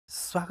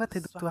स्वागत है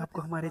दोस्तों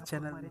आपको हमारे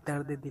चैनल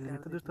दर्द दिल में।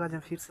 तो दोस्तों आज हम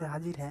फिर से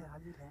हाजिर हैं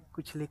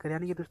कुछ लेकर,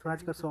 यानी कि दोस्तों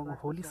आज का सॉन्ग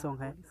होली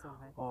सॉन्ग है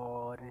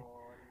और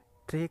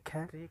ट्रैक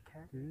है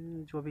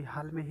जो अभी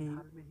हाल में ही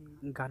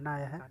गाना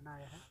आया है।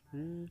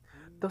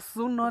 तो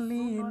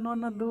सुनली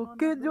ननदो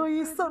के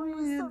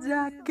जईसन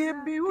जाके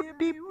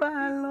ब्यूटी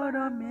पार्लर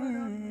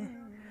में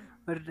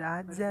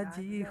राजा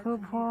जी हो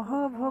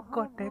भो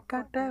कटे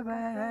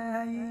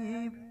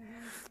कटवाई।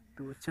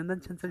 तो चंदन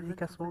चंचल जी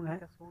का सॉन्ग है।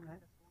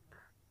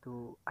 तो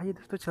आइए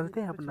दोस्तों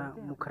चलते हैं अपना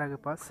मुखरा के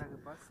पास।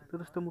 तो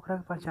दोस्तों मुखरा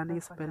के पास जाने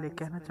से पहले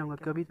कहना चाहूँगा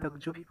कि अभी तक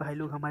जो भी भाई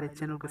लोग हमारे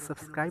चैनल को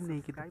सब्सक्राइब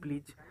नहीं किए तो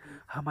प्लीज़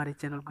हमारे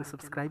चैनल को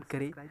सब्सक्राइब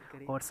करें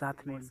और साथ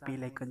में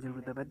बेल आइकन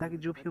जरूर दबाएं ताकि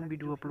जो भी हम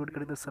वीडियो अपलोड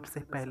करें तो सबसे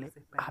पहले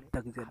आप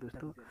तक जाए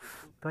दोस्तों।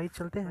 तो आइए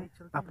चलते हैं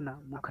अपना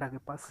मुखरा के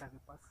पास।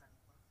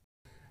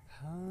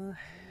 हाँ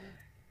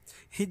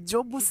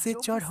जब से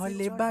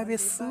चढ़ले बाबे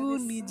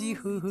सुनी जी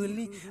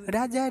हुली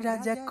राजा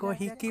राजा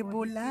कही के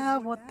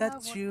बोलावता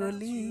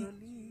चोली।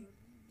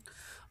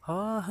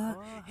 हाँ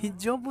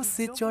जब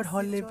से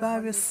चढ़ले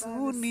बाबे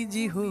सुनी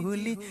जी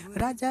होली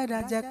राजा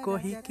राजा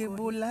कही के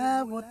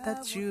बोलावता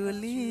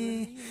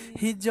चोली।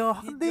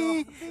 जहदी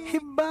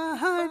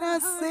बाहर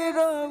से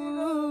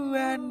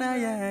रउआ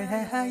नया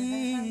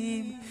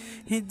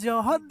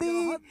जहदी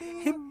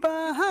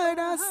बाहर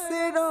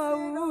से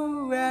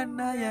रउआ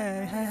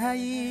नया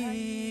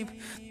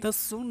तो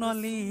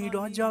सुनली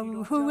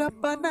रजऊ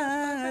अपना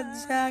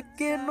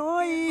जाके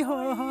नई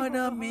हर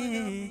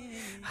में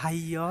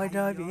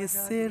हायर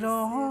से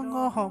रंग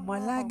हम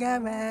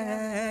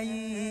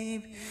लगाई।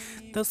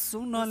 तो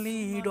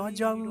सुनली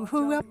रजऊ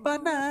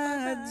अपना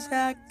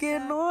जाके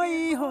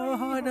नई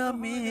हर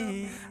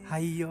में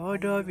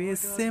हायर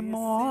से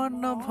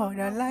मन भर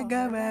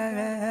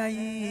लगाई।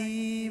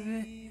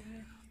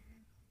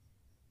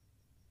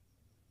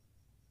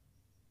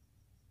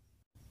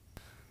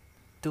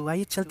 तो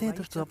आइए चलते हैं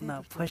दोस्तों अपना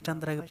फर्स्ट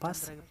अंतरा के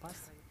पास।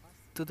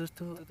 तो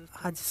दोस्तों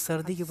आज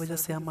सर्दी की वजह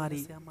से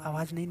हमारी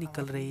आवाज़ नहीं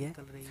निकल रही है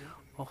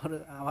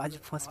और आवाज़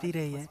फंस भी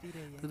रही है।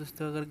 तो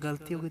दोस्तों अगर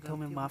गलती होगी तो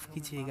हमें माफ़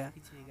कीजिएगा।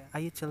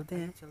 आइए चलते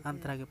हैं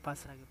अंतरा के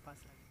पास।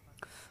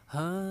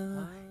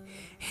 हाँ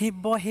हे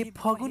बहे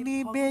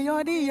फगुनी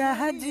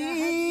बेअरिया जी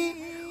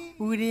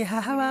उड़े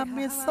हवा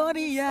में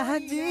सरिया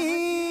जी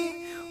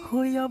हो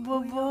अब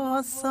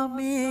बस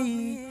में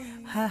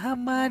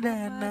हमारा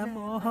न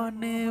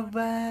मोहन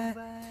बा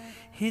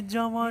हे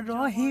जम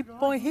रही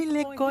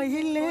पहिले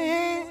कहिले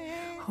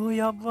हो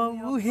अब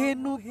उहे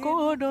नु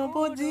करब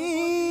जी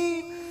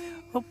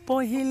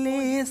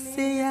पहिले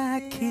से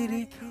आखिर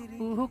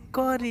उ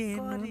करे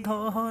नु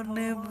धन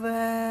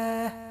बा।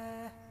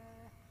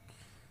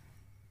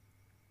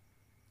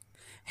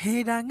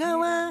 हे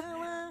रंगवा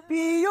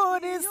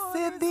पियोर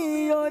से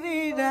दियोर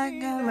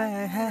रंगवा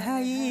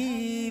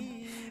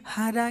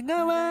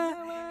हरंगवा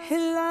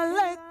लाल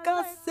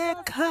का से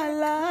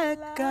खाला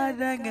का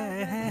रंग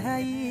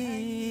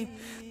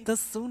तो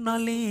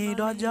सुनली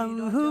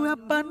रजऊ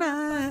अपना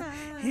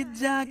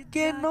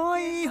जाके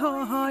नई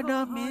हर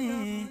में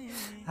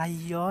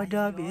आइर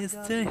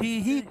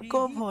ही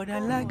को भर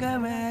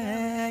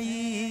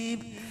लगाई।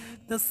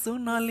 तो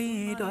सुनली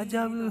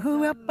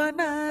रजऊ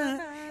अपना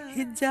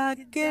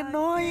जाके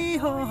नई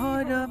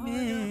हर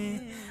में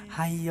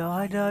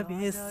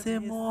हायर से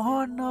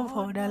मोहन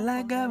भर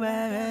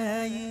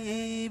लगाई।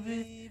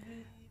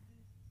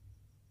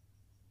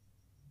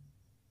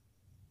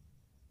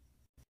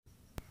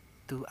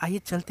 तो आइए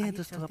चलते हैं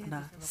दोस्तों अपना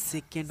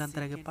सेकेंड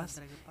अंतरा के पास,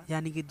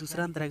 यानी कि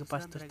दूसरा अंतरा के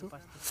पास। दोस्तों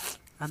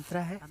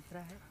अंतरा है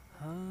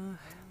हाँ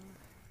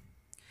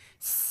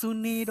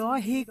सुनी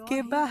रही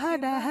के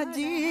बहरा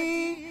जी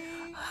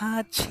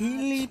हाँ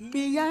छिली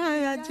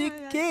पियाज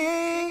के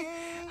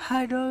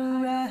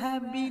हरुआ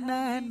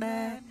बिना ना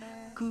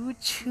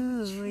कुछ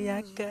या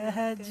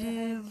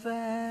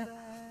कहजबा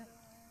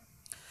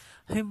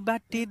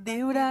बाटी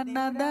देवरा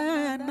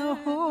नादान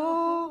हो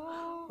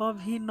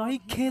अभी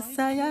नइखे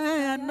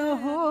सयान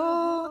हो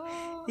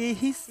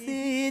यही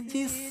से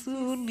जी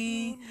सुनी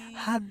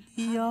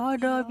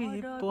हादियर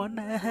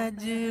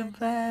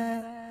पनहजबा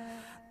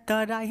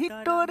तराही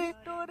टोरे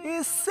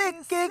ऐसे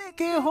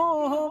के हो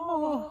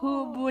मोह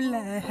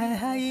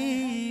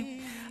बुलाई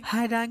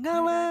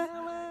हरंगवा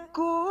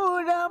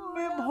कोरा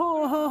में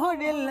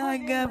भोर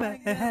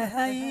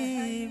लगवाई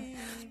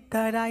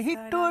तराही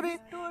टोरे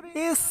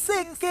ऐसे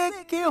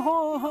के हो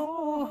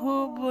मोह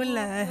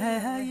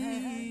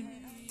बुलाई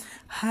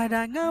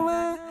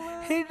हरंगवा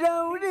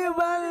रौड़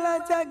वाला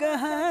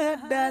जगह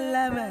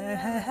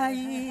डलवाई।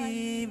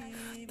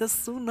 तो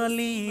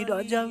सुनली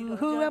रजऊ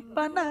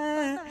अपना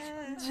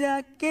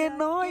जाके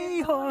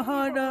नई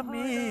हर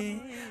में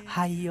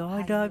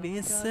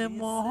हायर से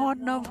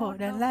मोहन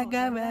भर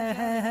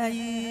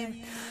लगाई।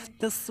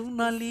 तो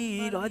सुनली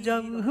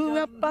रजऊ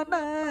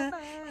अपना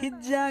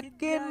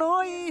जाके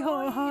नई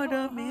हर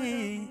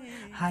में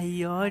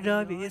हायर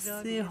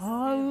से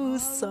हऊ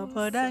सब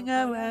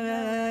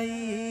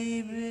रंगवाई।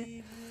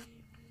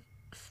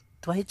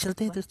 तो वही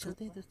चलते हैं दोस्तों,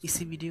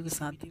 इसी वीडियो के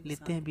साथ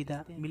लेते हैं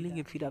विदा,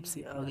 मिलेंगे फिर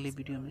आपसे अगले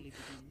वीडियो में।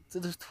 तो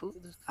दोस्तों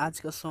आज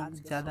का सॉन्ग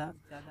ज़्यादा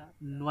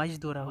नॉइज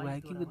द्वारा हुआ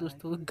है, क्योंकि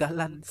दोस्तों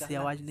गला से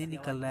आवाज़ नहीं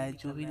निकल रहा है,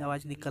 जो भी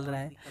आवाज़ निकल रहा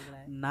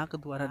है नाक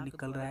द्वारा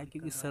निकल रहा है,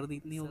 क्योंकि सर्दी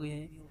इतनी हो गई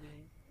है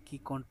कि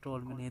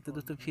कंट्रोल में नहीं है। तो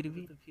दोस्तों फिर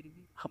भी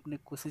अपने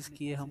कोशिश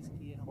किए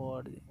हम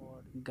और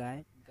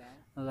गाए।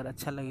 अगर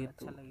अच्छा लगे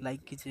तो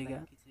लाइक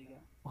कीजिएगा,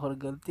 और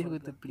गलती हो गई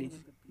तो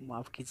प्लीज़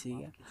माफ़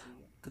कीजिएगा।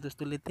 तो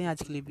दोस्तों लेते हैं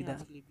आज के लिए विदा,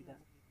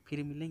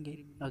 फिर मिलेंगे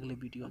अगले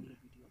वीडियो में।